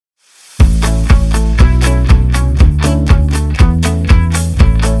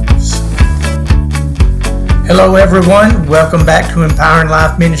Hello, everyone. Welcome back to Empowering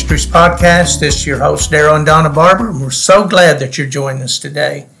Life Ministries podcast. This is your host, Daryl and Donna Barber, and we're so glad that you're joining us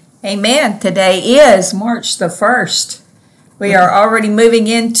today. Amen. Today is March the 1st. We are already moving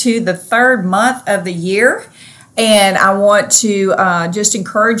into the third month of the year, and I want to just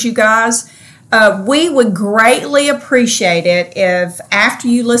encourage you guys. We would greatly appreciate it if after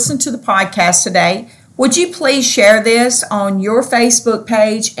you listen to the podcast today, would you please share this on your Facebook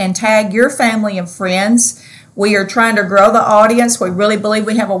page and tag your family and friends. We are trying to grow the audience. We really believe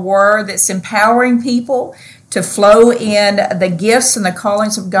we have a word that's empowering people to flow in the gifts and the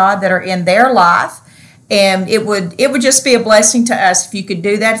callings of God that are in their life. And it would just be a blessing to us if you could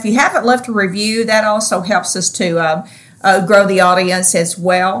do that. If you haven't left a review, that also helps us to grow the audience as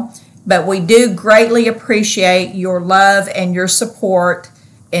well. But we do greatly appreciate your love and your support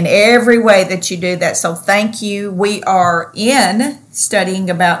in every way that you do that. So thank you. We are studying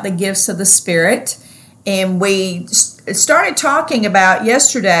about the gifts of the Spirit. And we started talking about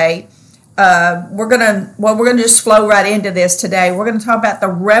yesterday. We're gonna just flow right into this today. We're gonna talk about the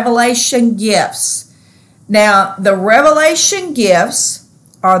revelation gifts. Now, the revelation gifts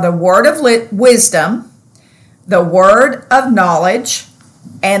are the word of wisdom, the word of knowledge,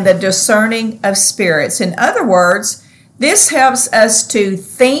 and the discerning of spirits. In other words, this helps us to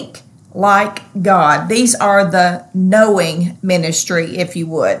think like God. These are the knowing ministry, if you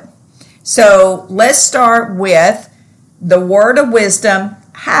would. So let's start with the word of wisdom.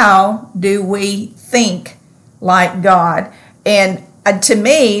 How do we think like God? And to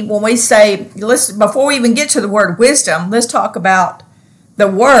me, when we say, listen, before we even get to the word wisdom, let's talk about the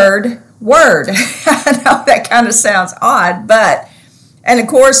word. I know that kind of sounds odd, and of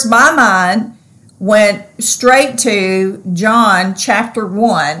course, my mind went straight to John chapter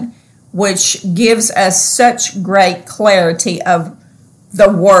 1, which gives us such great clarity of the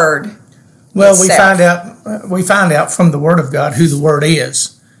word. Well, we find out from the Word of God who the Word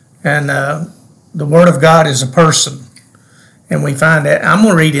is, and the Word of God is a person, and we find that. I'm going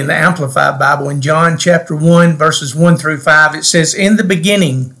to read in the Amplified Bible in John chapter 1, verses 1 through 5. It says, "In the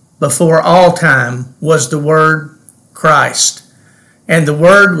beginning, before all time, was the Word, Christ, and the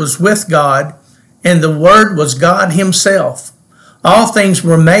Word was with God, and the Word was God Himself. All things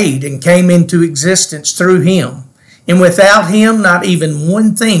were made and came into existence through Him. And without Him, not even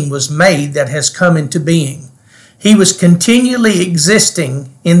one thing was made that has come into being. He was continually existing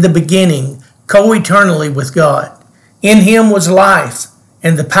in the beginning, co-eternally with God. In Him was life,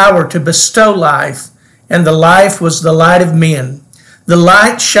 and the power to bestow life, and the life was the light of men. The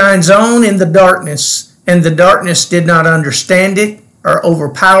light shines on in the darkness, and the darkness did not understand it, or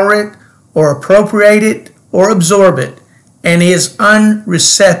overpower it, or appropriate it, or absorb it, and is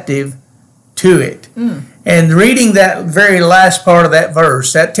unreceptive to it." And reading that very last part of that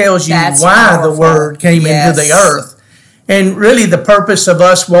verse, that tells you why the Word came into the earth. And really the purpose of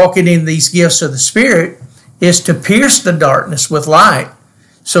us walking in these gifts of the Spirit is to pierce the darkness with light,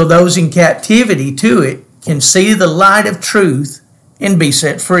 so those in captivity to it can see the light of truth and be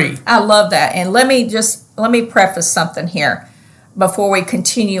set free. I love that. And let me preface something here before we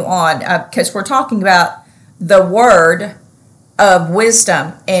continue on, because we're talking about the word of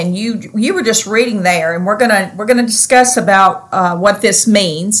wisdom, and you were just reading there, and we're gonna discuss about what this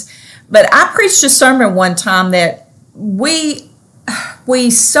means. But I preached a sermon one time that we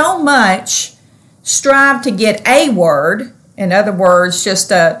so much strive to get a word, in other words,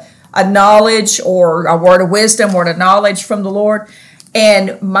 just a knowledge or a word of wisdom, word of knowledge from the Lord.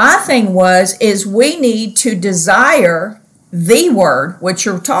 And my thing is we need to desire the word, which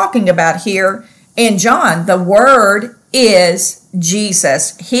you're talking about here in John. The word is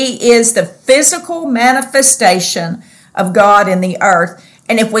Jesus. He is the physical manifestation of God in the earth.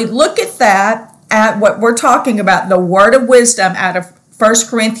 And if we look at that, at what we're talking about, the word of wisdom out of 1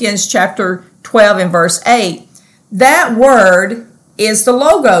 Corinthians chapter 12 and verse 8, that word is the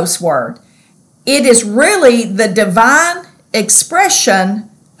Logos word. It is really the divine expression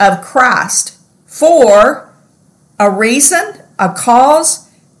of Christ for a reason, a cause,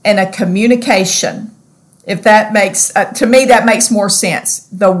 and a communication. If that makes, to me, that makes more sense.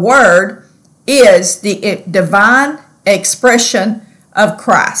 The Word is the divine expression of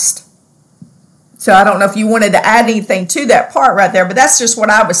Christ. So I don't know if you wanted to add anything to that part right there, but that's just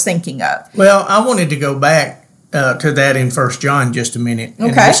what I was thinking of. Well, I wanted to go back to that in 1 John just a minute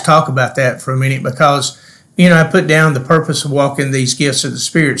and just talk about that for a minute, because I put down the purpose of walking these gifts of the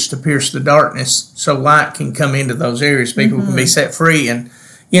spirits to pierce the darkness so light can come into those areas. People can be set free. And,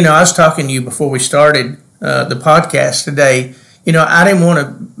 I was talking to you before we started the podcast today. I didn't want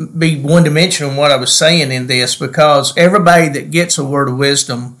to be one-dimensional in what I was saying in this, because everybody that gets a word of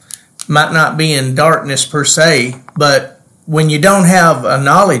wisdom might not be in darkness per se, but when you don't have a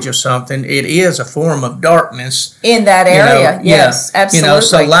knowledge of something, it is a form of darkness. In that area, yes, absolutely.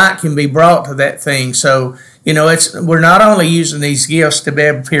 So light can be brought to that thing. So, we're not only using these gifts to be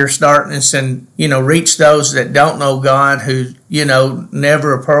able to pierce darkness and, reach those that don't know God, who,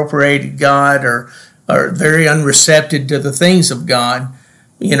 never appropriated God or are very unreceptive to the things of God.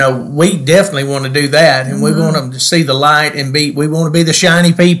 We definitely want to do that, and we want them to see the light and we want to be the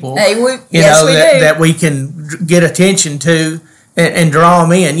shiny people. Hey, we do. That we can get attention to and draw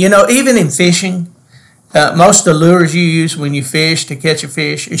them in. Even in fishing, most of the lures you use when you fish to catch a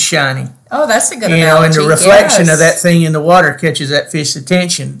fish is shiny. Oh, that's a good analogy. And the reflection of that thing in the water catches that fish's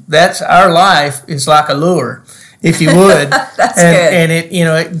attention. That's our life is like a lure, if you would. That's good. And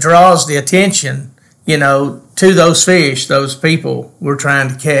it draws the attention, to those fish, those people we're trying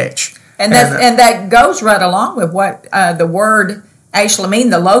to catch. And that goes right along with what the word actually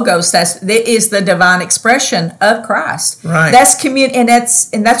means. The logos is the divine expression of Christ. Right.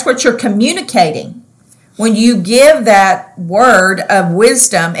 And that's what you're communicating when you give that word of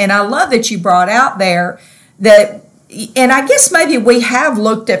wisdom. And I love that you brought out there that, and I guess maybe we have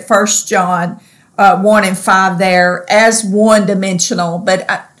looked at 1 John 1 and 5 there as one-dimensional,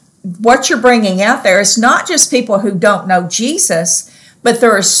 but what you're bringing out there is not just people who don't know Jesus, but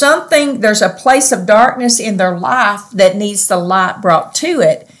there's a place of darkness in their life that needs the light brought to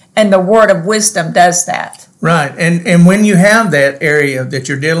it, and the word of wisdom does that. Right, and when you have that area that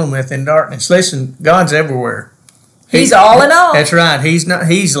you're dealing with in darkness, listen, God's everywhere. He's all in all. That's right. He's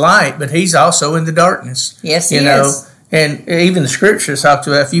light, but He's also in the darkness. Yes, He is. And even the scriptures talk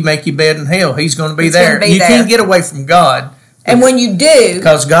about if you make your bed in hell, He's going to be there. You can't get away from God. And when you do...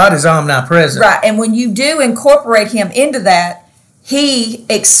 Because God is omnipresent. Right, and when you do incorporate Him into that, He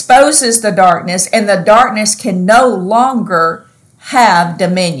exposes the darkness, and the darkness can no longer have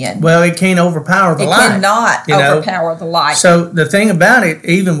dominion. Well, it can't overpower the light. It cannot overpower the light. So the thing about it,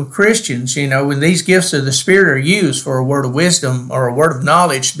 even with Christians, when these gifts of the Spirit are used for a word of wisdom or a word of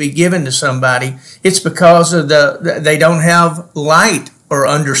knowledge to be given to somebody, it's because of they don't have light or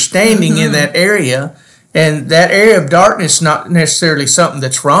understanding in that area. And that area of darkness is not necessarily something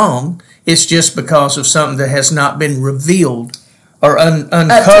that's wrong. It's just because of something that has not been revealed or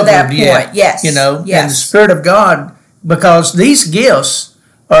uncovered up to that yet. Point. Yes. And the Spirit of God, because these gifts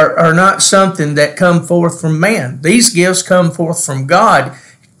are not something that come forth from man. These gifts come forth from God,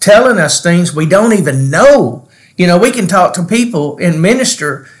 telling us things we don't even know. We can talk to people and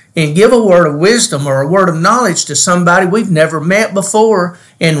minister and give a word of wisdom or a word of knowledge to somebody we've never met before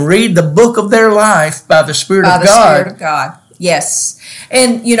and read the book of their life by the Spirit of God. By the Spirit of God, yes.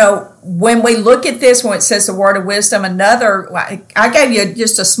 And, when we look at this, when it says the word of wisdom, I gave you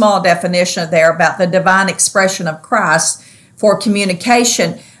just a small definition there about the divine expression of Christ for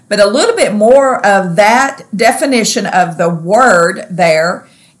communication, but a little bit more of that definition of the word there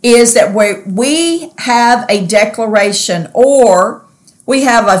is that we have a declaration or we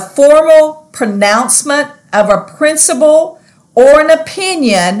have a formal pronouncement of a principle or an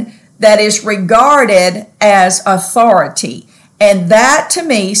opinion that is regarded as authority. And that, to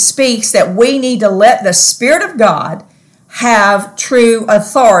me, speaks that we need to let the Spirit of God have true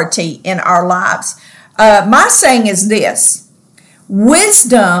authority in our lives. My saying is this: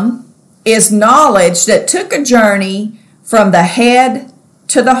 wisdom is knowledge that took a journey from the head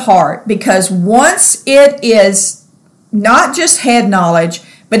to the heart, because once it is not just head knowledge,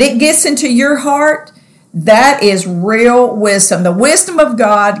 but it gets into your heart, that is real wisdom. The wisdom of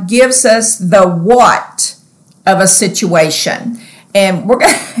God gives us the what of a situation. And we're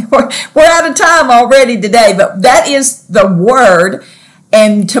out of time already today, but that is the word.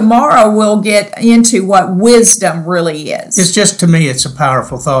 And tomorrow we'll get into what wisdom really is. It's just, to me, it's a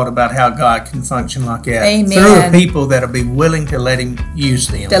powerful thought about how God can function like that. Amen. Through people that will be willing to let Him use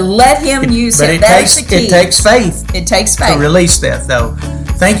them. To let Him use them. That's the key. It takes faith. It takes faith. To release that, though.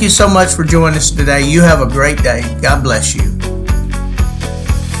 Thank you so much for joining us today. You have a great day. God bless you.